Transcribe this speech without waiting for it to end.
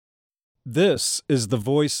This is the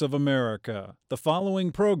voice of America. The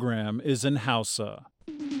following program is in Hausa.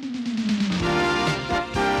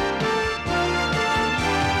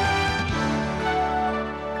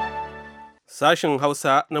 Sashen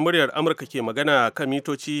Hausa na muryar Amurka ke magana kan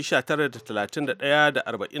mitoci 19.31 da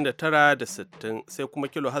 49 da 60 sai kuma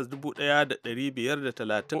kilohaz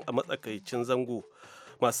 1,530 a matsakaicin zango.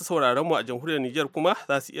 Masu sauraron mu a jamhuriyar Nijar kuma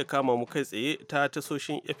za su iya kama mu kai tsaye ta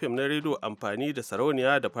tasoshin FM na rediyo amfani da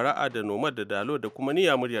sarauniya da fara'a da noma da dalo da kuma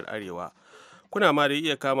niyya muryar Arewa. Kuna ma da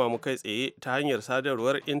iya kama mu kai tsaye ta hanyar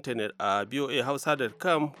sadarwar intanet a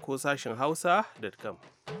voahausa.com ko sashen hausa.com.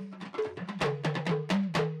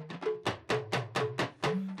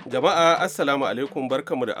 Jama'a assalamu alaikum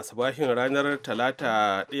barkamu da asabahin ranar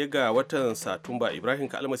talata 1 ga watan Satumba. Ibrahim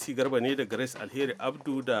Kalmasi Garba ne da Grace Alheri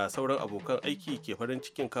Abdu da sauran abokan aiki ke farin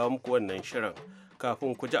cikin kawo muku wannan shirin.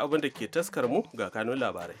 Kafin ku ji abin da ke taskar mu ga kanun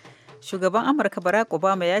labarai. Shugaban Amurka Barack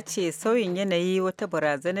Obama ya ce sauyin yanayi wata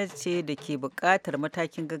barazana ce da ke buƙatar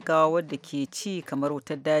matakin gaggawa wadda ke ci kamar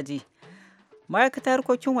wutar daji. Ma'aikatar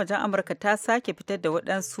harkokin wajen Amurka ta sake fitar da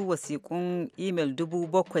waɗansu wasiƙun imel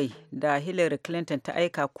 7,000 da Hillary Clinton ta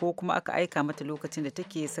aika ko kuma aka aika mata lokacin da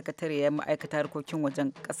take sakatariyar ma'aikatar harkokin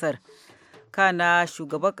wajen ƙasar. Kana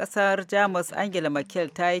shugaban ƙasar Jamus Angela Merkel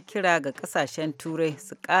ta yi kira ga ƙasashen Turai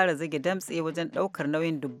su ƙara zage damtse wajen ɗaukar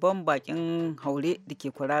nauyin dubban baƙin haure da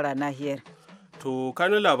ke kwarara nahiyar. To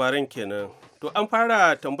kanun labaran kenan. To an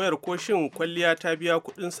fara tambayar ko shin kwalliya ta biya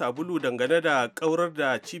kuɗin sabulu dangane da ƙaurar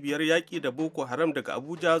da cibiyar yaƙi da Boko Haram daga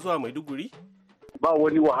Abuja zuwa Maiduguri? Ba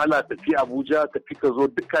wani wahala tafi Abuja tafi ka zo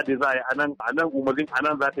duka da za a yi anan umarnin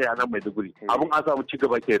anan za ta yi anan Maiduguri. Abin an samu ci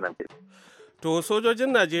gaba kenan. To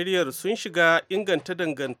sojojin Najeriya sun shiga inganta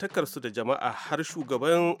dangantakarsu da jama'a har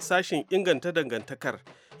shugaban sashen inganta dangantakar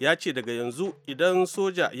ya ce daga yanzu idan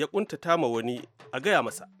soja ya kuntata ma wani a gaya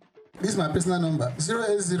masa. This is my personal number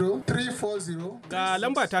 080-340. Ga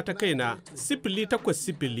lamba ta kaina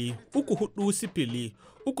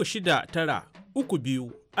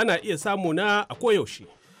 080-34-039-362. Ana iya samu na a koyaushe.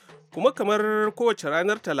 Kuma kamar kowace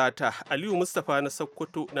ranar Talata, Aliyu Mustapha na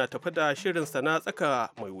Sokoto na tafi da shirinsa na tsaka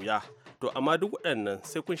mai wuya. To amma duk waɗannan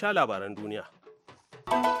sai kun sha labaran duniya.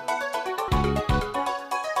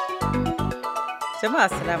 Jama'a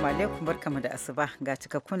assalamu alaikum barkamu da asuba ga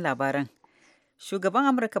cikakkun labaran. Shugaban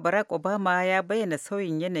Amurka Barack Obama ya bayyana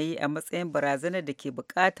sauyin yanayi a matsayin barazanar da ke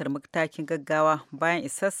buƙatar matakin gaggawa bayan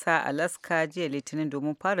isassa Alaska jiya Litinin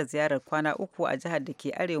domin fara ziyarar kwana 3 a jihar da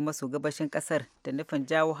ke arewa maso gabashin ƙasar da nufin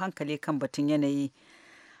jawo hankali kan batun yanayi.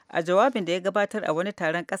 A jawabin da ya gabatar a wani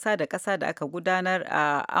taron ƙasa da ƙasa da aka gudanar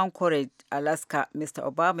a Anchorage, Alaska, Mr.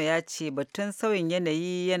 Obama ya ce batun sauyin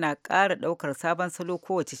yanayi yana ƙara ɗaukar sabon salo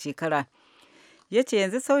kowace shekara. Ya ce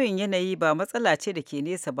yanzu sauyin yanayi ba matsala ce da ke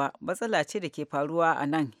nesa ba, matsala ce da ke faruwa a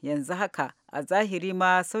nan yanzu haka. A zahiri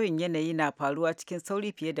ma sauyin yanayi na faruwa cikin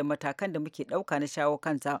sauri fiye da matakan da muke ɗauka na shawo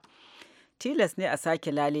kanta. Tilas ne a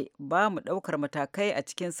sake lale, ba mu ɗaukar matakai a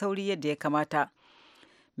cikin sauri yadda ya kamata.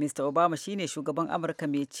 Mr. Obama shine shugaban Amurka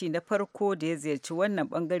mai ci na farko da ya ziyarci wannan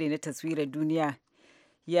bangare na taswirar duniya.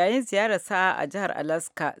 Yayin ziyararsa a jihar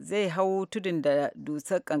Alaska zai hau tudun da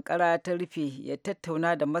dusar kankara ta rufe ya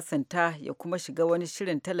tattauna da masanta ya kuma shiga wani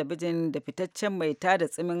shirin talabijin da fitaccen mai tada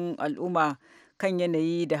tsimin al'umma kan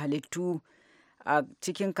yanayi da halittu a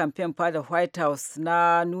cikin kamfen fada White House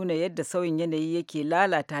na nuna yadda sauyin yanayi yake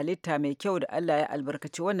lalata halitta mai kyau da Allah ya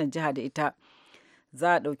albarkaci wannan jiha da ita.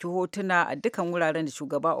 Za a ɗauki hotuna a dukkan wuraren da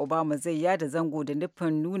shugaba Obama zai yada zango da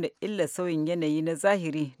nufin nuna illar sauyin yanayi na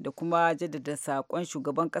zahiri da kuma jaddada saƙon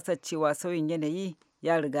shugaban ƙasar cewa sauyin yanayi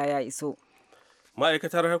ya riga ya iso.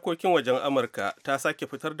 Ma'aikatar harkokin wajen Amurka ta sake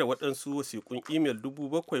fitar da waɗansu wasiƙun imel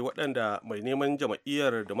 7,000 waɗanda mai neman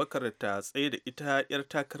jama'iyyar da makaranta tsaye da ita 'yar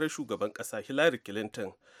takarar shugaban ƙasa Hillary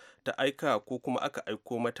Clinton ta aika ko kuma aka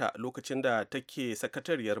aiko mata lokacin da take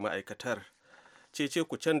sakatariyar ma'aikatar. Cece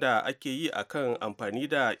kucen da ake yi a kan amfani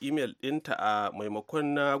da imel ɗinta a maimakon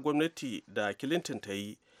na gwamnati da Clinton ta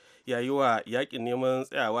yi yayi wa yakin neman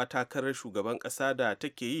tsayawa takarar shugaban ƙasa da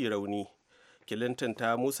take yi rauni. Clinton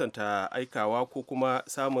ta musanta aikawa ko kuma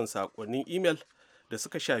samun saƙonnin imel da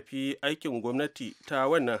suka shafi aikin gwamnati ta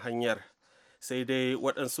wannan hanyar. Sai dai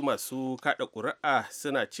waɗansu masu kaɗa ƙuri'a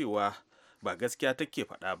suna cewa ba gaskiya take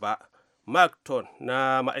faɗa ba. Mark Ton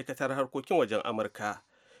na ma'aikatar harkokin wajen Amurka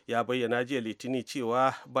ya bayyana jiya litini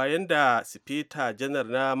cewa bayan da sifeta janar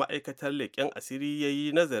na ma'aikatar leƙen asiri ya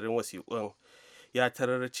yi nazarin wasiƙun ya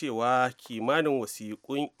tarar cewa kimanin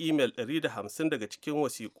wasiƙun imel 150 daga cikin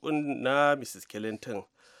wasiƙun na Mrs. Clinton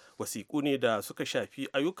wasiƙu ne da suka shafi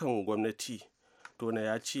ayyukan gwamnati. Tona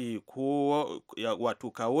ya ce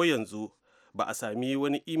kawo yanzu ba a sami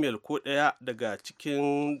wani imel ko ɗaya daga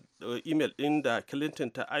cikin imel ɗin da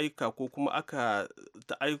Clinton ta aika ko kuma aka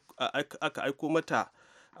aiko mata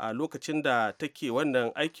a lokacin da take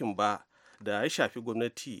wannan aikin ba da ya shafi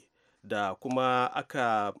gwamnati da kuma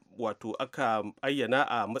aka ayyana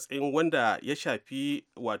a matsayin wanda ya shafi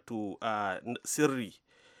sirri.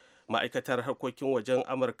 Ma'aikatar harkokin wajen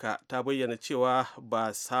Amurka ta bayyana cewa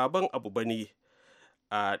ba sabon abu ba ne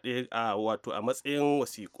a matsayin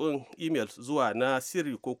wasiƙun imel zuwa na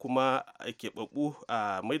sirri ko kuma keɓaɓɓu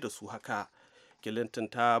a mai da su haka. Clinton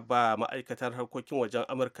ta ba ma'aikatar harkokin wajen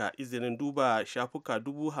Amurka izinin duba shafuka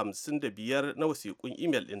 55,000 na wasiƙun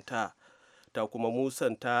imel ɗinta, ta kuma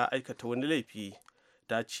musanta aikata wani laifi.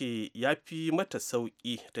 Ta ce ya fi mata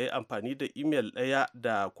sauƙi ta yi amfani da imel ɗaya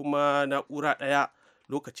da kuma na'ura ɗaya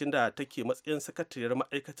lokacin da take matsayin sakatariyar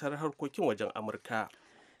ma'aikatar harkokin wajen Amurka.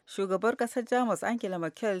 Shugabar ƙasar Jamus Angela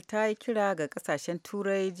Merkel ta yi kira ga ƙasashen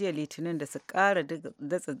Turai jiya Litinin da su ƙara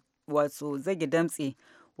zage damtse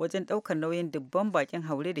wajen ɗaukar nauyin dubban bakin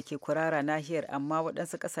haure da ke kwarara nahiyar, amma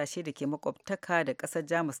waɗansu ƙasashe da ke makwabtaka da ƙasar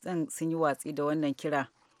Jamus ɗin sun yi watsi da wannan kira.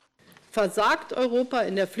 Versagt Europa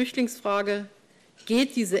in der Flüchtlingsfrage,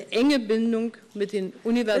 geht diese enge Bindung mit den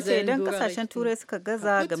universellen idan Bürgerrechten. kasashen Turai suka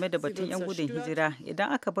gaza game da batun 'yan gudun hijira,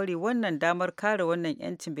 idan aka bari wannan damar kare wannan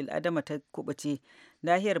 'yancin bil'adama ta kubuce,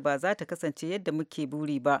 nahiyar ba za ta kasance yadda muke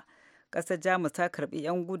buri ba. Ƙasar Jamus ta karbi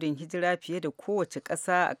 'yan gudun hijira fiye da kowace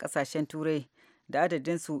ƙasa a ƙasashen Turai, da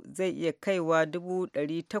adadinsu zai iya kaiwa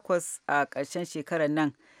 800,000 a ƙarshen shekarar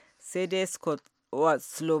nan. Sai dai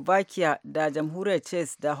Slovakia da Jamhuriyar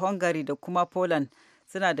Czech da Hungary da kuma Poland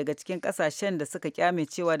suna daga cikin kasashen da suka kyame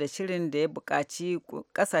cewa da shirin da ya buƙaci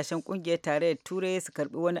kasashen ƙungiyar tarayyar Turai su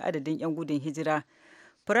karbi wani adadin 'yan gudun hijira.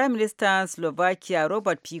 Prime Minister Slovakia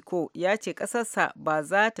Robert Fico ya ce ƙasarsa ba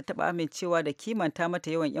za ta taɓa amincewa da kimanta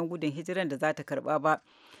mata yawan 'yan gudun hijiran da za ta karɓa ba.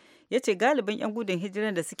 Ya ce galibin 'yan gudun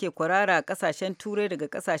hijiran da suke kwarara a ƙasashen Turai daga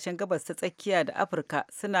ƙasashen gabas ta tsakiya da Afirka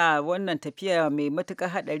suna wannan tafiya mai matuƙar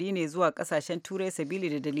haɗari ne zuwa ƙasashen Turai sabili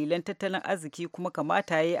da dalilan tattalin arziki, kuma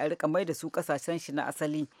kamata ya yi a riƙa mai da su ƙasashen shi na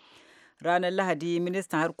asali. Ranar Lahadi,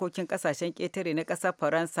 ministan harkokin ƙasashen ƙetare na ƙasar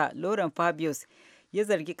Faransa, Laurent Fabius, ya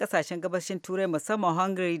zargi ƙasashen gabashin Turai musamman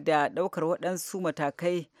Hungary da ɗaukar waɗansu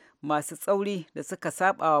matakai masu tsauri da suka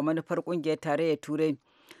saba wa manufar ƙungiyar tarayyar Turai.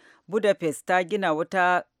 Budapest ta gina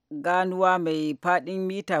wata ganuwa mai faɗin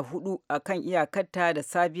mita 4 a kan iyakarta da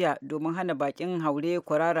Serbia domin hana bakin haure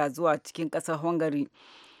kwarara zuwa cikin ƙasar Hungary.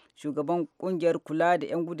 Shugaban ƙungiyar kula da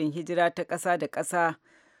 'yan gudun hijira ta ƙasa da ƙasa,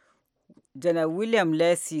 Janar William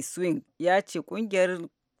Lacy Swing, ya ce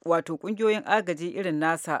ƙungiyoyin agaji irin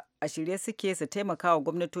nasa a shirye suke su taimaka wa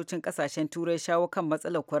gwamnatocin ƙasashen Turai shawo kan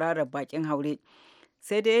matsalar kwararar bakin haure.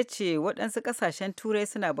 Sai dai ya ce waɗansu ƙasashen Turai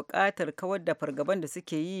suna buƙatar kawar da fargaban da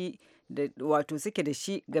suke da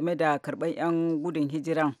shi game da karɓar 'yan gudun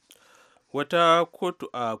hijiran. Wata kotu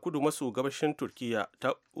a kudu maso gabashin Turkiyya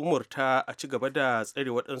ta umurta a ci gaba da tsare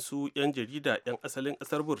waɗansu 'yan jarida 'yan asalin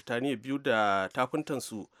ƙasar Burtaniya biyu da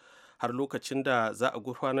takuntansu har lokacin da za a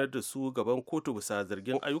gurfanar da su gaban kotu bisa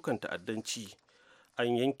zargin ayyukan ta'addanci. An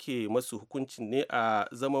yanke masu hukuncin ne a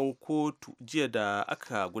zaman kotu jiya da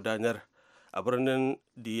aka gudanar a birnin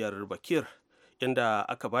Diyarbakir, inda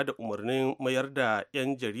aka ba da umarnin mayar da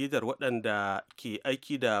 'yan jaridar waɗanda ke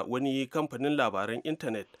aiki da wani kamfanin labaran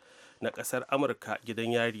intanet na ƙasar Amurka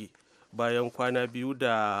gidan yari bayan kwana biyu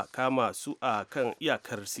da kama su a kan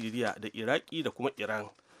iyakar Siriya da Iraki da kuma Iran.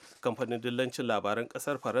 Kamfanin dillancin labaran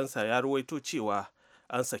ƙasar Faransa ya ruwaito cewa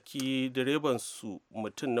an saki direban su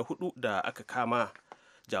mutum na 4 da aka kama.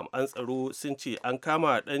 Jami'an tsaro sun ce an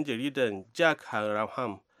kama ɗan jaridan Jack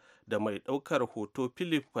Haram da mai ɗaukar hoto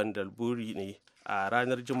Philip Vandalburi ne a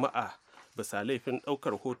ranar Juma'a bisa laifin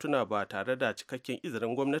ɗaukar hotuna ba tare da cikakken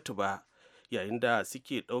izinin gwamnati ba, yayin da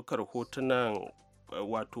suke ɗaukar hotunan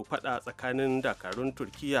fada tsakanin dakarun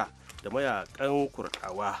Turkiyya da mayakan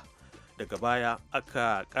Kurdawa. Daga baya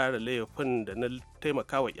aka ƙara laifin da na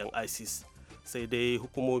taimakawa 'yan ISIS, sai dai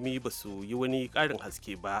hukumomi ba su yi wani ƙarin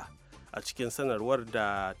haske ba. A cikin sanarwar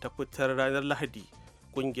da ta fitar ranar Lahadi,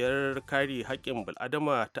 ƙungiyar kare haƙƙin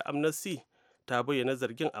bil'adama ta Amnesty ta bayyana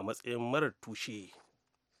zargin a matsayin marar tushe.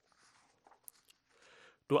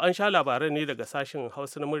 To an sha labaran ne daga sashen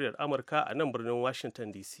Hausa na muryar Amurka a nan birnin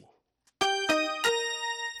Washington DC.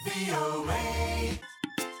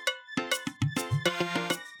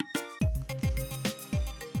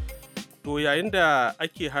 To yayin da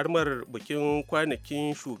ake harmar bikin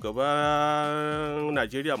kwanakin shugaban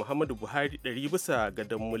Najeriya Muhammadu Buhari 100 bisa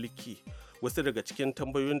gadon mulki, wasu daga cikin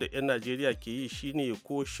tambayoyin da 'yan Najeriya ke yi shine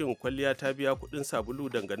ko shin kwalliya ta biya kudin sabulu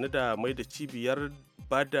dangane da mai da cibiyar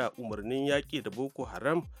bada umarnin yaƙi da Boko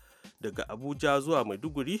Haram daga Abuja zuwa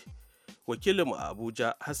Maiduguri. wakilinmu a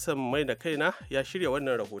Abuja Hassan Maina Kaina ya shirya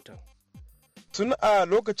wannan rahoton. Tun a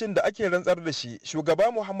lokacin da ake rantsar da shi,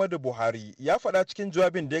 shugaba Muhammadu Buhari ya faɗa cikin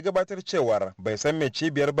jawabin da ya gabatar cewar bai san me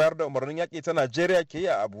cibiyar bayar da umarnin yaƙi ta Najeriya ke yi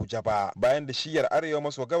a Abuja ba, bayan da shiyar arewa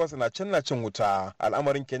maso gabas na cin wuta.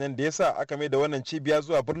 Al'amarin kenan da yasa aka mai da wannan cibiya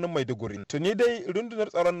zuwa birnin Maiduguri. Tuni dai rundunar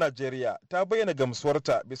tsaron Najeriya ta bayyana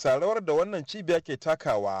gamsuwarta bisa rawar da wannan cibiya ke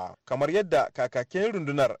takawa, kamar yadda kakakin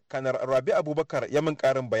rundunar Kanar Rabi Abubakar ya min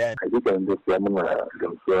ƙarin bayani. Hakikanin gaskiya muna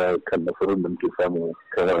gamsuwa kan nasarar da muke samu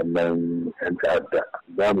kan wannan ta'adda.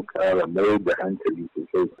 Za mu kara mai da hankali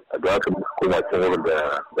sosai a da haka muka koma can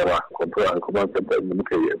da zama kwamfuta kuma kanta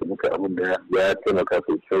inda muka abin da ya taimaka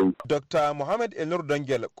sosai. Dr. Muhammad Elnur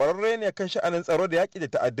Dangel kwararre ne kan sha'anin tsaro da yaƙi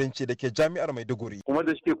da ta'addanci da ke jami'ar Maiduguri. Kuma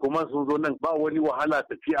da shike kuma sun zo nan ba wani wahala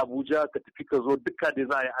tafi Abuja ka tafi ka zo duka da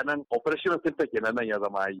za a yi a nan operational center kenan nan ya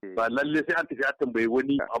zama yi. Ba lalle sai an tafi a tambayi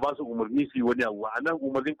wani a ba su umarni su yi wani abu a nan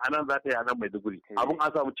umarnin a nan za ta yi a nan Maiduguri. Abun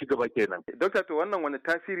an samu ci gaba kenan. Dokta, to wannan wani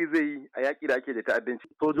tasiri zai yi a yaƙi da ake da ta'addanci?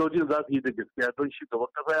 Sojojin za su yi da gaskiya don shugaban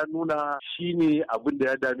kasa ya nuna shi ne abin da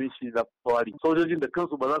ya dame shi na fari. Sojojin da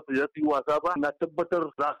kansu ba za su yi wasa ba, na tabbatar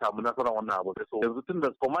za a samu nasarar wannan abu. Yanzu tun da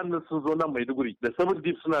commandant sun zo nan Maiduguri da 7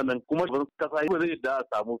 deep suna nan kuma shugaban kasa ba zai yadda a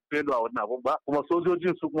samu failure a wannan abun ba, kuma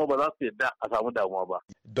sojojin su kuma ba za su yadda a samu damuwa ba.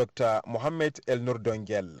 Dr. Muhammad Elnur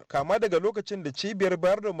Dongel, kama daga lokacin da cibiyar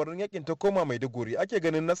bayar da umarnin yakin ta koma Maiduguri ake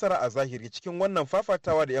ganin nasara a zahiri cikin wannan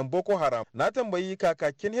fafatawa da 'yan Boko Haram. Na tambayi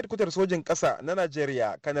kakakin hedkwatar sojin ƙasa na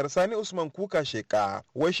Najeriya, Kanar Sani Usman Kuka Sheka,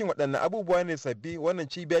 wai shin waɗanne abubuwa ne sabbi wannan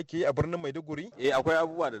cibiya ke yi a birnin Maiduguri? Akwai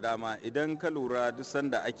abubuwa da dama. Idan ka lura duk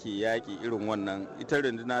sanda ake yaƙi irin wannan, ita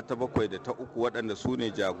runduna ta 7 da ta 3 waɗanda su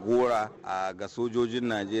ne jagora ga sojojin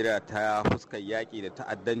Najeriya ta fuskar yaƙi da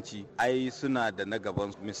ta'addanci, ai suna da na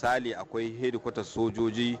gaban. Misali, akwai hedikwatar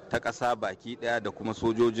sojoji ta ƙasa baki ɗaya da kuma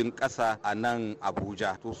sojojin ƙasa a nan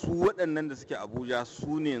Abuja. To su waɗannan da suke Abuja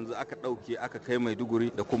su ne yanzu aka ɗauke aka kai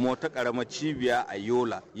Maiduguri da kuma wata ƙaramar cibiya a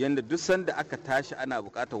Yola, yanda duk sanda aka tashi ana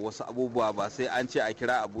buƙatar wasu abubuwa ba sai an ce a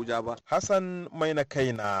kira Abuja ba. Hassan Maina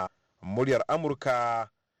Kaina, muryar Amurka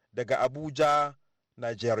daga Abuja,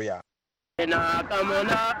 Najeriya. Ina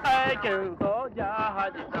kamuna aikin soja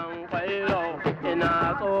haji dan kwairo,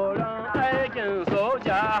 ina tsoron aikin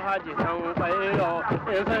soja haji dan kwairo,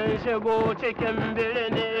 in sun shigo cikin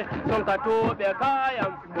birni sun ka tobe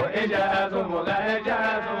kayan mu ija su mu ga ija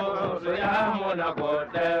su ya muna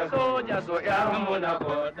kote soja su ya muna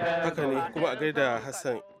kote. Haka ne, kuma a gaida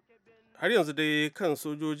Hassan. Har yanzu dai kan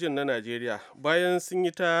sojojin na Najeriya, bayan sun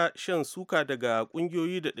yi ta shan suka daga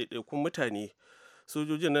kungiyoyi da ɗaiɗaikun mutane,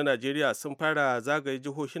 sojojin na Najeriya sun fara zagaye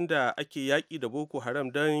jihohin da ake yaƙi da Boko Haram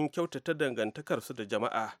don kyautata dangantakarsu da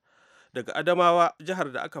jama'a. Daga Adamawa,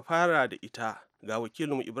 jihar da aka fara da ita, ga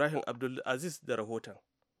wakilinmu Ibrahim Abdulaziz da rahoton.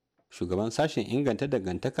 Shugaban sashen inganta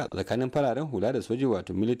dangantaka tsakanin fararen hula da soji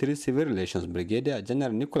wato Military Civil Relations Brigadier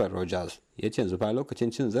General Nicholas Rogers ya ce yanzu fa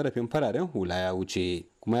lokacin cin zarafin fararen hula ya wuce,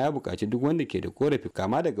 kuma ya buƙaci duk wanda ke da korafi,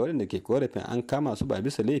 kama daga waɗanda ke korafin an kama su ba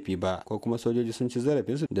bisa laifi ba ko kuma sojoji sun ci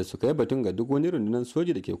zarafinsu, da su kai batun ga duk wani rundunar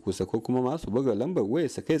soji da ke kusa ko kuma masu buga lambar waya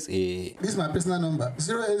su kai tsaye. This is my personal number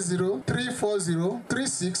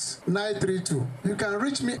 080-340-36932. You can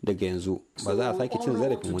reach me. Daga yanzu ba za a sake cin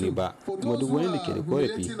zarafin wani ba, kuma duk wani da ke da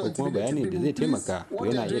korafi ko kuma bayani da zai taimaka to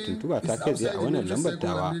yana iya tuntuba ta kai tsaye a wannan lambar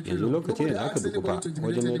tawa. Yanzu lokaci ne da aka dukufa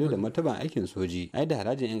wajen maido da martaban aikin soji, ai da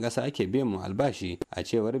harajin 'yan ƙasa ake biyan mu albashi, a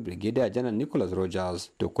cewar Brigadier General Nicholas Rogers.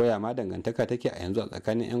 To koya ma dangantaka take a yanzu a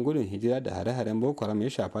tsakanin 'yan gudun hijira da hare-haren Boko Haram ya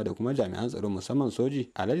shafa da kuma jami'an tsaro musamman soji?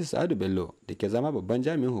 Alhaji Sa'adu Bello da ke zama babban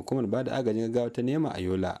jami'in hukumar ba da agajin gaggawa ta Nema a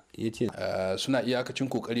Yola ya ce suna iyakacin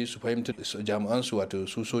kokari su fahimta jami'an su wato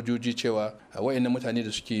su sojoji cewa wayannan mutane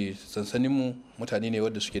da suke sansanin mu mutane ne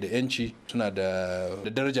wanda suke da yanci, suna da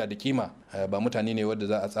daraja da kima, ba mutane ne wanda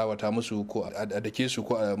za a tsawata musu ko a dake su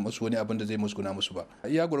ko a musu wani abin da zai musguna musu ba.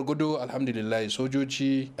 Iya gwargwado alhamdulillah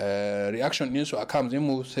sojoji reaction ɗinsu a camp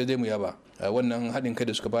mu sai dai mu yaba. Wannan haɗin kai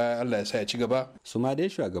da suka baya Allah ya sa ya ci gaba. Su ma dai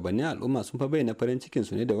shugabannin al'umma sun fa bayyana farin cikin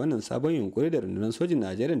su ne da wannan sabon yunkuri da rundunar sojin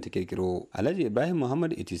Najeriya ta kirkiro. Alhaji Ibrahim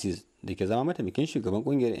Muhammad Itisis da ke zama mataimakin shugaban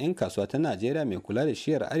kungiyar 'yan kasuwa ta Najeriya mai kula da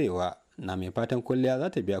shiyar arewa na mai fatan kwalliya za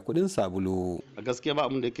ta biya kuɗin sabulu. A gaskiya ba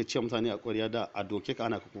abin da yake ce mutane a ƙwarya da a doke ka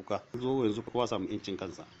ana ka kuka, zo yanzu kowa samu incin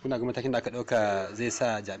kansa. Kuna ga matakin da aka ɗauka zai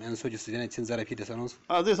sa jami'an soji su daina cin zarafi da sauransu?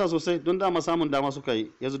 A zai sa sosai, don dama samun dama suka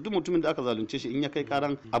yi. Yanzu duk mutumin da aka zalunce shi in ya kai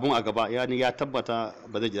karan abun a gaba ya tabbata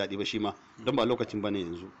ba zai ji daɗi ba shi ma, don ba lokacin bane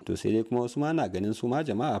yanzu. To sai dai kuma wasu ma na ganin su ma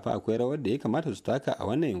jama'a fa akwai rawar da ya kamata su taka a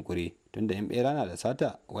wannan yunkuri. Tunda in bera na da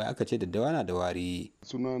sata, wai aka ce daddawa na da wari.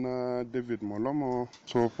 Sunana David Molomo,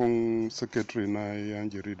 tsofin secretary na yan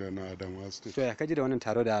jarida na Adamawa State. To ya kaji da wannan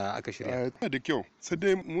taro da aka shirya? Da kyau. Sai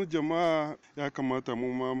dai mu jama'a ya kamata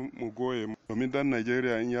mu ma mu goye domin dan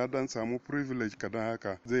Najeriya in ya dan samu privilege kadan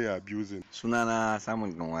haka zai abusing. Sunana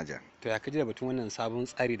Samun Donwaja. To ya kaji da batun wannan sabon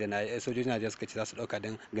tsari da sojojin Najeriya suka ce za su dauka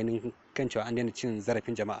don ganin kan cewa an daina cin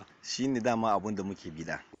zarafin jama'a? Shine dama abun da muke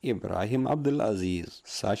bida. Ibrahim Abdulaziz,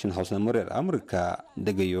 sashin Hausa na muryar Amurka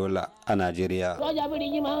daga Yola a Najeriya. Soja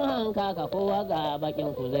birni man hanka ka kowa ga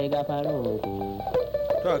bakin ku zai gafarin ku.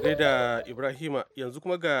 To a gaida Ibrahima, yanzu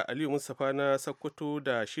kuma ga Aliyu Mustapha na Sokoto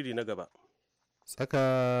da shiri na gaba.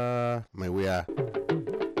 Tsaka mai wuya.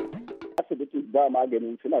 Asibiti ba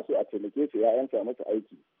magani suna so a taimake su ya yanka masa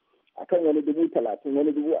aiki. Akan wani 30,000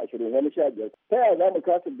 wani 20,000 wani 15,000 ta yaya za mu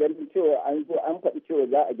kasa ganin cewa an zo an faɗi cewa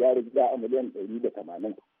za a gyara gida a miliyan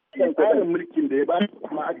 180. Kan tsarin mulkin da ya ba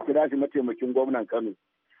kuma aka kira shi mataimakin gwamnan Kano.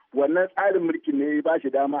 Wannan tsarin mulkin ne ya ba shi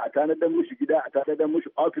dama a tanadar mushi gida, a tanadar mushi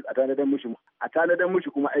ofis, a tanadar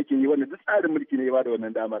mushi kuma aikin yi, wannan duk tsarin mulki ne ya ba da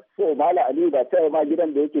wannan damar. So Malam Aliyu ba ta ma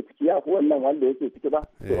gidan da yake ciki ya fi wannan wanda yake ciki ba.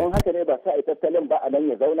 To in haka ne ba sa a tattalin ba a nan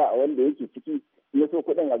ya zauna a wanda yake ciki. Ya so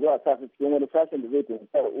kuɗin a zuwa sa su cikin wani sashen da zai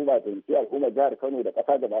taimaki al'umma jihar Kano da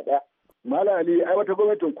ƙasa gaba ɗaya. Malam Ali ai wata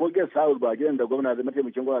gwamnatin ko guest house ba gidan da gwamna da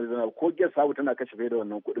mataimakin gwamna zai zana ko guest house tana kashe fiye da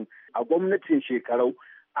wannan kuɗin. A gwamnatin shekarau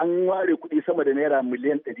an ware kuɗi sama da naira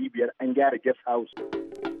miliyan 500 an gyara guest house.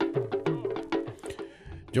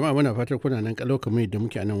 Jama'a muna fatar kuna nan kalau kamar yadda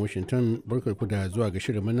muke a nan Washington, barkar ku da zuwa ga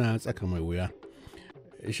shirin muna tsaka mai wuya.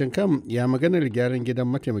 Shinkam ya maganar gyaran gidan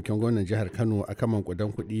mataimakin gwamnan jihar Kano a kaman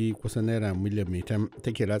kudan kuɗi kusan naira miliyan metan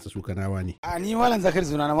take ratsa su Kanawa ne. A ni malam Zakari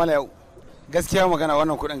suna na Malam gaskiya magana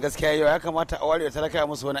wannan kuɗin gaskiya yau ya kamata a ware talaka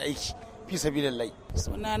musu wani aiki fi sabilillahi.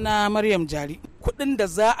 Suna na Maryam Jari. Kuɗin da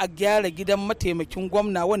za a gyara gidan mataimakin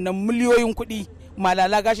gwamna wannan miliyoyin kuɗi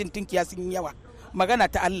malala gashin tinkiya sun yawa. Magana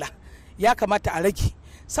ta Allah ya kamata a rage.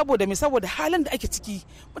 Saboda halin da ake ciki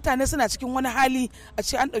mutane suna cikin wani hali a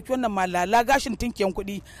ce an ɗauki wannan malala gashin tinkiyan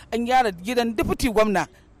kuɗi an gyara gidan deputy gwamna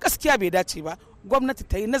gaskiya bai dace ba. Gwamnati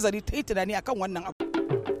ta yi nazari ta yi tunani akan wannan abu.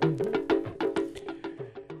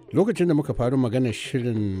 Lokacin da muka faru maganar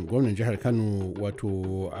shirin gwamnan jihar Kano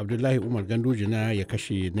wato Abdullahi Umar Ganduje na ya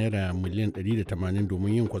kashe naira miliyan 180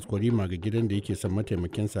 domin yin kwaskwarima ga gidan da yake son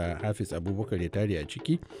mataimakinsa Hafiz Abubakar ya tare a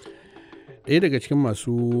ciki. Ɗaya daga cikin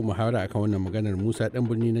masu muhawara akan wannan maganar Musa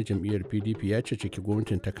Ɗanbirni na jam'iyyar PDP ya ciki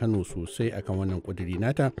gwamnatin ta Kano sosai akan wannan ƙuduri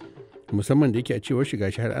nata, musamman da yake a cewar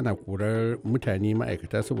shiga shi har ana korar mutane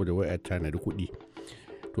ma'aikata saboda wai a tanadi kuɗi.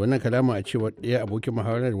 To wannan kalama a cewar ɗaya abokin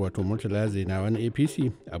muhawarar wato Murtala Zainawa na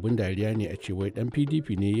APC abin dariya ne a cewar ɗan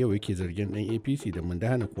PDP ne yau yake zargin ɗan APC da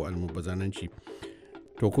mundahana ko almubazananci.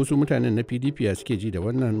 To ko su mutanen na PDP ya suke ji da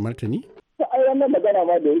wannan martani? Ai wannan magana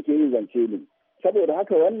ma da yake yi zance ne. Saboda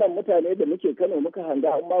haka wannan mutane da muke Kano muka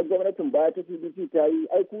hanga amma gwamnatin baya ta PDP ta yi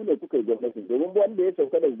aiku ne kuka yi gwamnatin domin wanda ya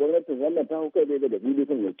sauka daga gwamnatin wannan ta hukar da daga PDP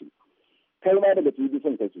yake kai ma daga PDP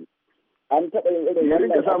kake an taɓa yin irin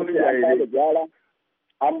wannan da gyara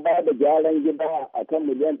an ba da gyaran gida a kan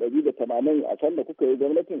miliyan 180 a can da kuka yi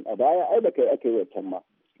gwamnatin a baya ai da kai aka yi wancan ma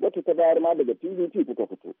wata ta bayar ma daga PDP kuka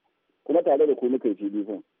fito kuma tare da ku muka yi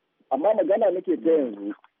PDP amma magana nake ta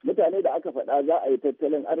yanzu mutane da aka faɗa za a yi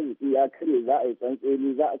tattalin arziki ya kare za a yi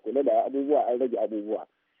tsantseni za a kula da abubuwa an rage abubuwa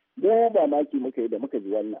don ba maki muka yi da muka ji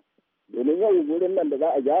wannan domin yau wurin nan da za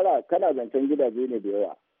a gyara kana zancen gidaje ne da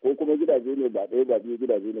yawa ko kuma gidaje ne ba ɗaya ba biyu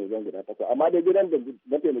gidaje ne wajen guda takwas amma dai gidan da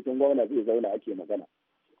mataimakin gwamna zai zauna ake magana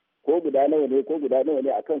ko guda nawa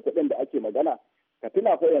ne akan kuɗin da ake magana ka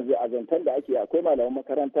tuna ko yanzu a zancen da ake akwai malaman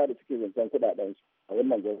makaranta da suke zancen kuɗaɗen a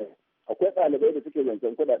wannan gwamnati akwai ɗalibai da suke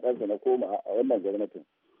zancen kuɗaɗen su na koma a wannan gwamnatin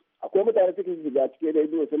akwai mutane suke shiga cikin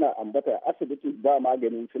rediyo suna ambata asibiti ba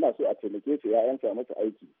magani suna so a taimake su ya yanka masa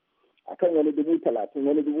aiki akan wani 30,000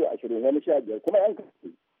 wani 20,000 wani 15,000 kuma yan kasu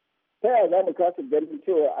ta yaya za mu kasa ganin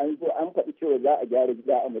cewa an zo an faɗi cewa za a gyara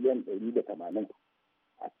gida a miliyan 180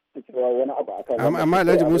 cewa wani abu akan amma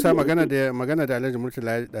Alhaji Musa magana da Alhaji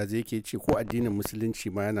Murtala da zai ke ce ko addinin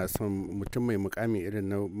musulunci ma yana son mutum mai mukami irin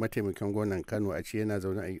na mataimakin gwamnan Kano a ce yana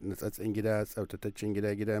zaune a natsatsen gida tsaftataccen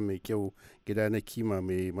gida mai kyau gida na kima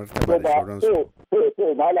mai martaba da sauransu.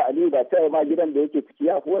 To Malam Ali ba sai ma gidan da yake ciki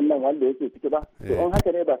ya fi wannan wanda yake ciki ba. To in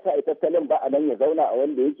haka ne ba sa a tattalin ba a nan ya zauna a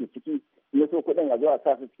wanda yake ciki ya so kuɗin a zuwa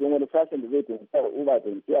sa su cikin wani sashen da zai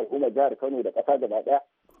taimaki al'umma jihar Kano da ƙasa gaba ɗaya.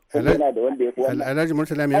 Alhaji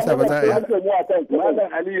Murtala me yasa ba za a yi?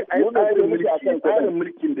 Malam Ali ai tsarin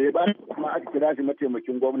mulkin da ya ba kuma aka kira shi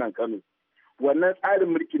mataimakin gwamnan Kano. Wannan tsarin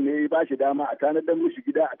mulkin ne ya ba shi dama a tanadar mushi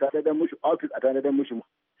gida, a tanadar mushi ofis, a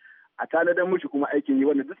tanadar mushi kuma aikin yi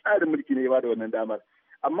wannan duk tsarin mulki ne ya ba da wannan damar.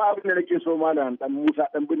 Amma abin da nake so Malam Dan Musa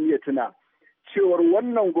Ɗanbirni ya tuna cewar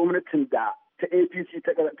wannan gwamnatin da ta APC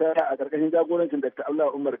ta a ƙarƙashin jagorancin Dr.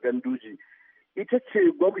 Abdullahi Umar Ganduje. Ita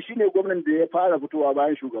ce shine gwamnan da ya fara fitowa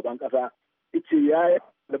bayan shugaban ƙasa. Ice ya yi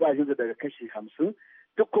albashinsa daga kashi 50.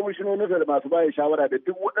 Duk kwamishinoninsa da masu bayan shawara da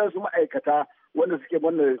duk waɗansu ma'aikata wanda suke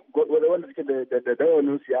da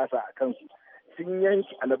dawanin siyasa a kansu sun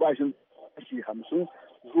yanki albashin kashi 50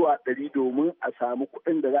 zuwa 100 domin a samu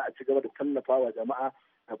kuɗin da za a ci gaba da tallafa wa jama'a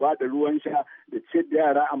da ba da ruwan sha da ciyar da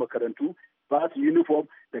yara a makarantu ba su uniform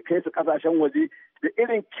da kai su kasashen waje da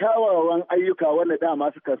irin kyawawan ayyuka wanda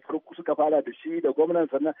dama suka fara da shi da gwamnan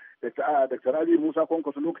sannan da Rabi Musa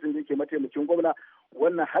Kwankwaso lokacin da yake mataimakin gwamna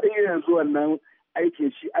wannan har yanzu wannan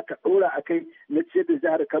aikin shi aka ɗora a kai na ciyar da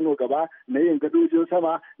jihar Kano gaba na yin gadojin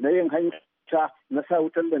sama na yin hanyar na sa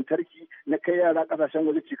wutar lantarki na kai yara kasashen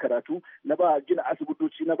waje ci karatu na ba gina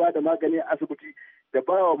asibitoci na ba da magani a asibiti da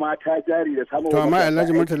ba wa mata jari da samun. To amma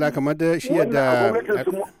Alhaji Murtala kamar da shi yadda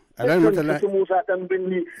Alhaji Murtala Musa dan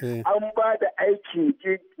binni an ba da aikin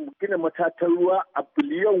gina matatan ruwa a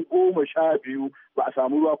biliyan 12 ba a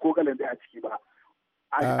samu ruwa ko galan da a ciki ba.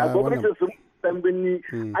 A gwamnatin su dan binni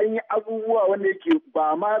an yi abubuwa wanda yake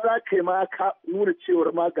ba ma za ka yi ma ka nuna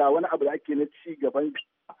cewar ma ga wani abu da ake na ci gaban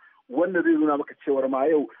wanda zai nuna maka cewar ma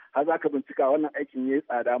yau har za ka bincika wannan aikin ya yi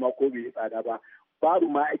tsada ma ko bai yi tsada ba babu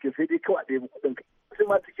ma aikin sai dai kawai a ɗaya kuɗin sai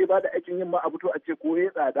ma take ba da aikin yin ma a fito a ce ko ya yi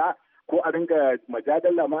tsada ko a dinga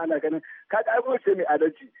majadala ma ana ganin kaga ai gwamnati mai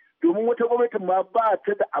adalci domin wata gwamnatin ma ba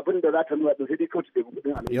ta da abin da za ta nuna sai dai kawai ta ɗaya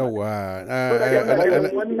kuɗin al'umma. Yawwa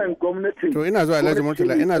wannan gwamnatin to ina zuwa Alhaji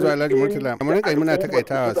Murtala mun rinka muna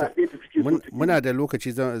takaitawa muna da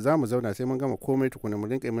lokaci za mu zauna sai mun gama komai tukuna mu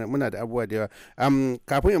rinka muna da abubuwa da yawa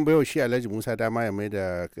kafin in bayo shi Alhaji Musa dama ya mai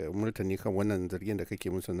da murtani kan wannan zargin da kake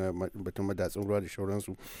musu na batun madatsun ruwa da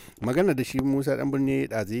shauransu magana da shi Musa dan birni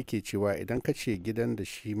da zai yake cewa idan ka ce gidan da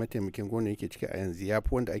shi mataimakin gona yake ciki a yanzu ya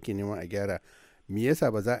fi wanda ake neman a gyara me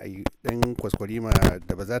yasa ba za a yi dan kwaskwarima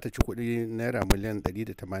da ba za ta ci kuɗi naira miliyan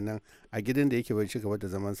 180 a gidan da yake bai ci gaba da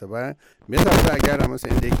zamansa ba me yasa ba za a gyara masa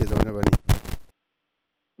inda yake zaune ba ne.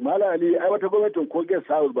 Mala Ali ai wata gwamnatin ko guest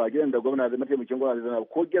house ba gidan da gwamna da mataimakin gwamna da zana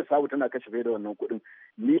ko guest house tana kashe fiye da wannan kuɗin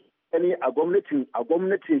ni a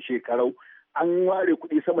gwamnatin shekarau an ware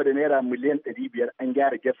kuɗi sama da naira miliyan 500 an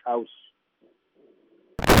gyara guest house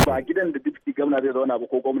ba gidan da deputy gwamna zai zauna ba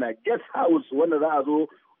ko gwamna guest house wanda za a zo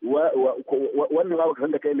wannan ba ka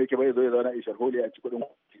san da kai ne ke bai zo ya zauna a sharholi a ci kuɗin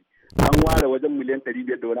an ware wajen miliyan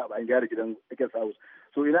 500 da wani abu an gyara gidan guest house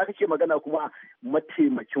so ina kake magana kuma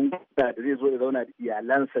mataimakin gwamna da zai zo ya zauna da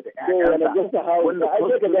iyalansa da ƴaƴansa wanda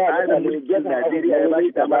tsarin mulkin Najeriya ya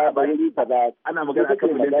bashi dama a bayan ana magana akan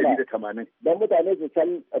miliyan 180 dan mutane su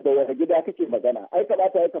san da wani gida kake magana ai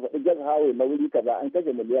kamata ya faɗi guest house na wuri kaza an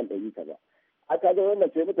kashe miliyan 100 kaza aka ga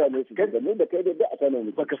wannan sai mutane su ga mu da kai da a Kano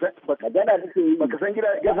ne baka gana nake yi baka san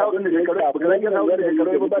gida guest house din da ya karo baka san guest house da ya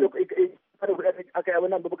karo ba da aka yi abin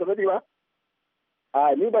nan ba baka sani ba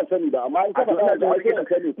a ni ban sani ba amma in ka faɗa da wani gidan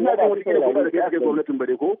sani kuma ba wani gidan kuma da kai gwamnatin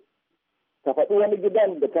bare ko ka faɗi wani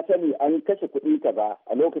gidan da ka sani an kashe kuɗi kaza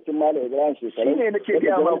a lokacin Malam Ibrahim shekaru shine nake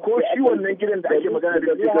ga ma ko shi wannan gidan da ake magana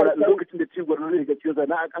da shi a lokacin da ci gwarno ne ga cikin sa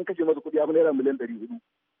na an kashe masa kuɗi a naira miliyan 400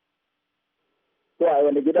 to a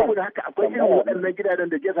wani gida saboda haka akwai irin waɗannan gidajen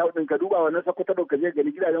da guest house din ka duba wannan Sokoto Road ka je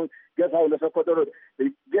gani gidajen guest house na Sokoto Road da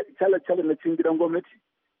challenge na cikin gidan gwamnati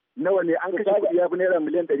nawa ne an kashe kuɗi ya fi naira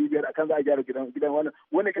miliyan 500 akan za a gyara gidan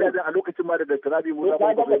wani gidajen a lokacin ma da Dr. Rabi Musa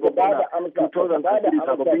ba da 2003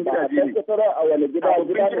 sababbin gidaje ne sababbin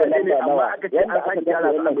gidaje ne amma aka ce an san gyara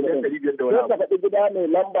a miliyan 500 da wani abu. Ka faɗi gida mai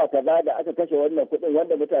lamba kaza da aka kashe wannan kuɗin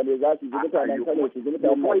wanda mutane za su ji mutanen Kano su ji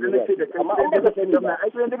mutanen Najeriya amma an ba sani ba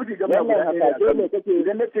ai sai deputy gwamna guda ɗaya ne kake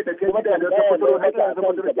idan nace da kai gidajen Sokoto haka an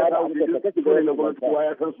zama da gyara a gwamnati kowa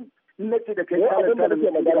ya san su in nace da kai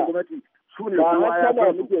gwamnati su ne kowa ya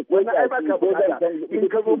san su wannan ai baka bukata in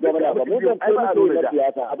ka zo ba mu ban ce muke na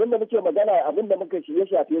siyasa abinda muke magana abinda muka shi ya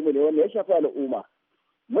shafe mu ne wanda ya shafi al'umma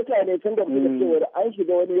mutane sun gamsu da cewa an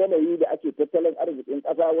shiga wani yanayi da ake tattalin arzikin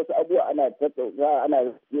ƙasa wasu abubuwa ana tattaunawa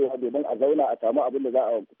ana cewa domin a zauna a samu abin da za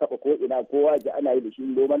a kafa ko ina kowa ji ana yi da shi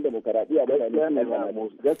noman demokaradiyya ba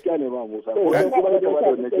gaskiya ne ba Musa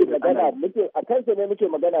a kansa ne muke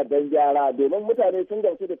magana don gyara domin mutane sun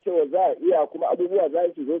gamsu da cewa za a iya kuma abubuwa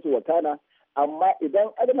za su zo su wakana amma idan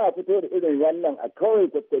ana fito da irin wannan a kawai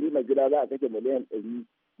kwaskwari mai gida za a kashe miliyan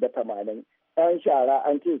 180 an shara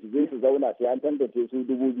an ce su je su zauna sai an tantance su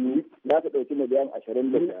 2000 za su ɗauki miliyan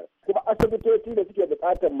 25 kuma asibitoci da suke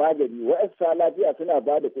buƙatar magani wa'yansu lafiya suna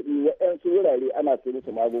ba da kuɗi wa'yansu wurare ana sai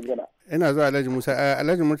musu magunguna. Ina zuwa Alhaji Musa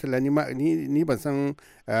Alhaji Murtala ni ban san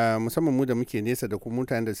musamman mu da muke nesa da kuma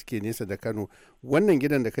mutanen da suke nesa da Kano wannan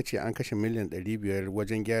gidan da kace an kashe miliyan 500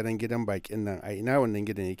 wajen gyaran gidan bakin nan a ina wannan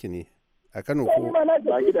gidan yake ne? a Kano ko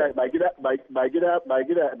ba gida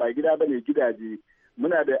bane gidaje.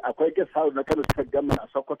 Muna da akwai guest house na Kano State Government a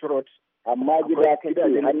Sokoto Road, amma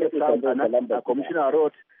gidaje na guest house a Commissioner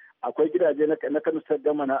Road, akwai gidaje na Kano State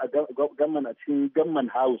Government a cikin Government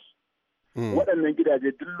House. Waɗannan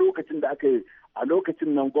gidaje duk lokacin da aka yi a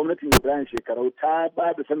lokacin nan gwamnatin Ibrahim Shekarau ta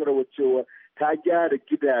ba da sanarwar cewa ta gyara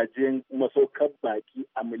gidajen masaukar baki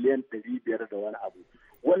a miliyan 500 da wani abu.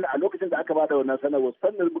 Wannan a lokacin da aka ba da wannan sanarwar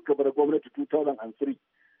sannan muka bar gwamnati 2003,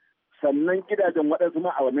 sannan gidajen waɗansu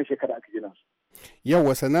ma a wannan shekara aka gina su.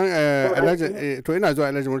 Yawwa sannan Alhaji to ina zuwa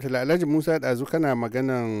Alhaji Murtala. Alhaji Musa ɗazu kana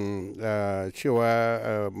maganan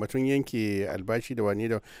cewa mutum yanke albashi da wani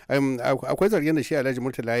da akwai zargin da shi Alhaji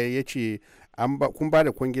Murtala ya ce kun ba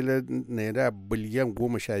da kwangilar naira biliyan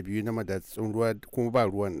 12 na madatsun ruwa kuma ba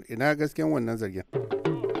ruwan. Ina gaskiyan wannan zargin?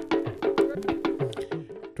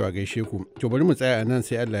 To a gaishe ku. To bari mu tsaya a nan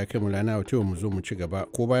sai Allah ya kai mu rana wa mu zo mu ci gaba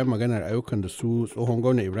ko bayan maganar ayyukan da su tsohon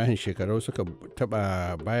gwamna Ibrahim Shekarau suka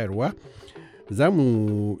taba bayarwa. Za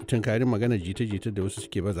mu tunkari magana jita-jita da wasu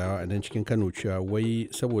suke bazawa a nan cikin Kano cewa wai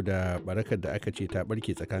saboda barakar da aka ce ta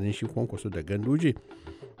barke tsakanin shi Kwankwaso da Ganduje,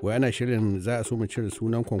 wai ana shirin za a so mu cire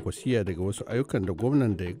sunan Kwankwasiya daga wasu ayyukan da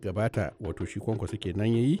gwamnan da gabata wato shi Kwankwaso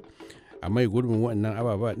kenan yayi a mai gurbin waɗannan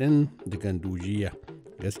ababa ɗin da Gandujiya.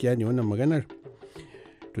 Gaskiya ne wannan maganar?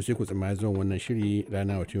 To sai ku tsama zuwan wannan shiri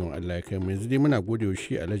rana wa ciwon Allah ya kai mu. Yanzu dai muna gode wa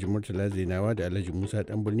shi Alhaji Murtala Zainawa da Alhaji Musa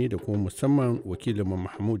Danbirni da kuma musamman wakilin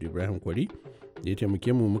Mahmud Ibrahim Kwari da ya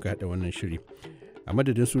taimake mu muka haɗa wannan shiri. A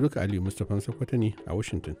madadin su duka Aliyu Mustapha Sakwata ne a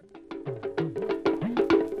Washington.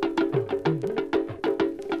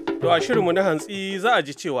 To a shirinmu na hantsi za a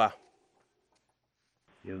ji cewa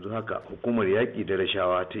yanzu haka hukumar yaƙi da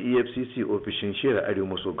rashawa ta EFCC ofishin shiyar Arewa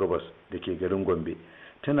maso gabas da ke garin Gombe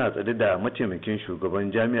tana tsade da mataimakin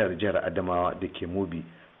shugaban jami'ar jihar Adamawa da ke Mubi,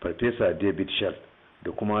 Farfesa David Shell,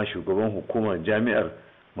 da kuma shugaban hukumar jami'ar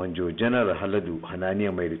Manjo Janar Haladu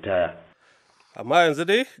Hananiya mai ritaya. Amma yanzu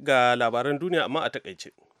dai ga labaran duniya amma a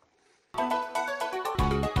takaice.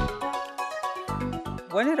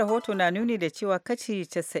 Wani rahoto na nuni da cewa kashi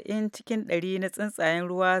 90 cikin 100 na tsuntsayen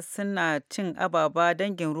ruwa suna cin ababa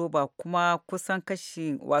dangin roba kuma kusan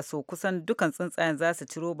dukan tsuntsayen za su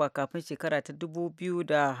ci roba kafin shekara ta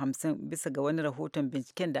 2050 bisa ga wani rahoton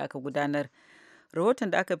binciken da aka gudanar.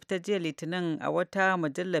 Rahoton da aka fitar jiya Litinin a wata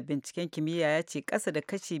mujallar binciken kimiyya ya ce ƙasa da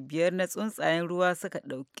kashi 5 na tsuntsayen ruwa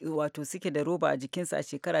suke da roba a jikinsu a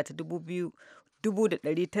shekara ta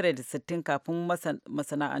 1960 kafin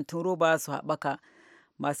masana'antun roba su haɓaka.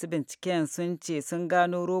 Masu binciken sun ce sun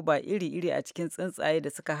gano roba iri-iri a cikin tsuntsaye da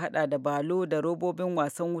suka hada da balo da robobin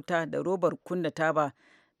wasan wuta da robar kunna taba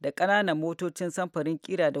da ƙananan motocin samfurin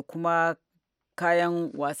kira da kuma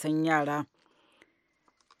kayan wasan yara.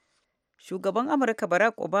 Shugaban Amurka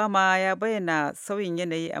Barack Obama ya bayyana sauyin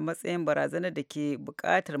yanayi a matsayin barazanar da ke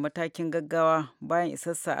buƙatar matakin gaggawa bayan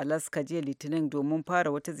isassa Alaska jiya Litinin domin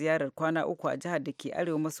fara wata ziyarar kwana 3 a jihar da ke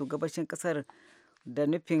arewa maso gabashin ƙasar da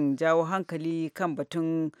nufin jawo hankali kan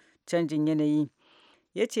batun canjin yanayi.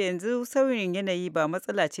 Ya ce yanzu sauyin yanayi ba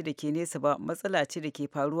matsala ce da ke nesa ba, matsala ce da ke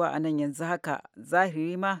faruwa a nan yanzu haka.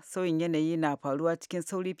 Zahiri ma sauyin yanayi na faruwa cikin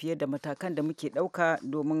sauri fiye da matakan da muke ɗauka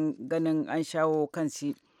domin ganin an shawo kan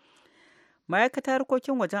shi. Ma'aikatar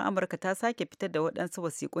harkokin wajen Amurka ta sake fitar da waɗansu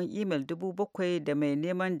wasiƙun imel 7,000 da mai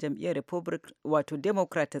neman jam'iyyar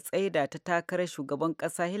Democrat ta tsaida ta takarar shugaban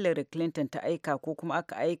ƙasa Hillary Clinton ta aika ko kuma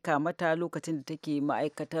aka aika mata lokacin da take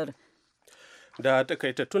ma'aikatar. Da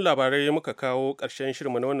takaitattun labarai muka kawo ƙarshen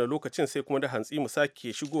shirinmu na wannan lokacin sai kuma da hantsi mu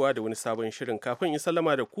sake shigowa da wani sabon shirin. Kafin in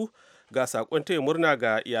sallama da ku ga sakon taya murna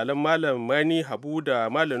ga iyalan Malam Mani Habu da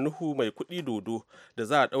Malam Nuhu mai kuɗi Dodo da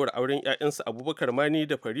za a ɗaura auren 'ya'yansu Abubakar Mani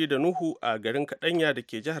da Farida Nuhu a garin Kaɗanya da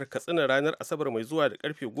ke jihar Katsina ranar Asabar mai zuwa da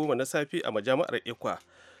karfe 10 na safe a majami'ar Ekwa.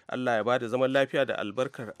 Allah ya bada zaman lafiya da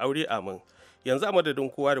albarkar aure amin. Yanzu a madadin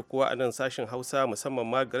kowa da kowa a nan sashen Hausa musamman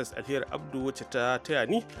ma Grace Alheri Abdu wacce ta taya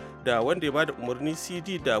ni da wanda ya bada umarni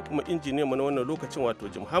CD da kuma injiniyan mu na wannan lokacin wato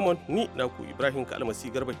Jim Hammond, ni naku Ibrahim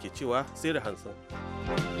Kalmasi Garba ke cewa sai da hantsin.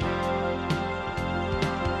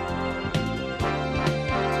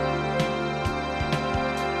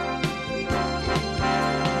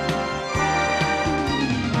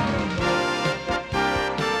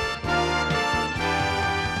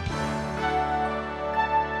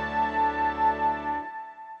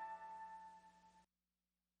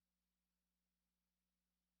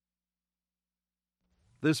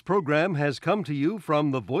 This program has come to you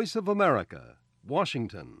from the Voice of America,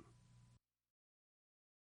 Washington.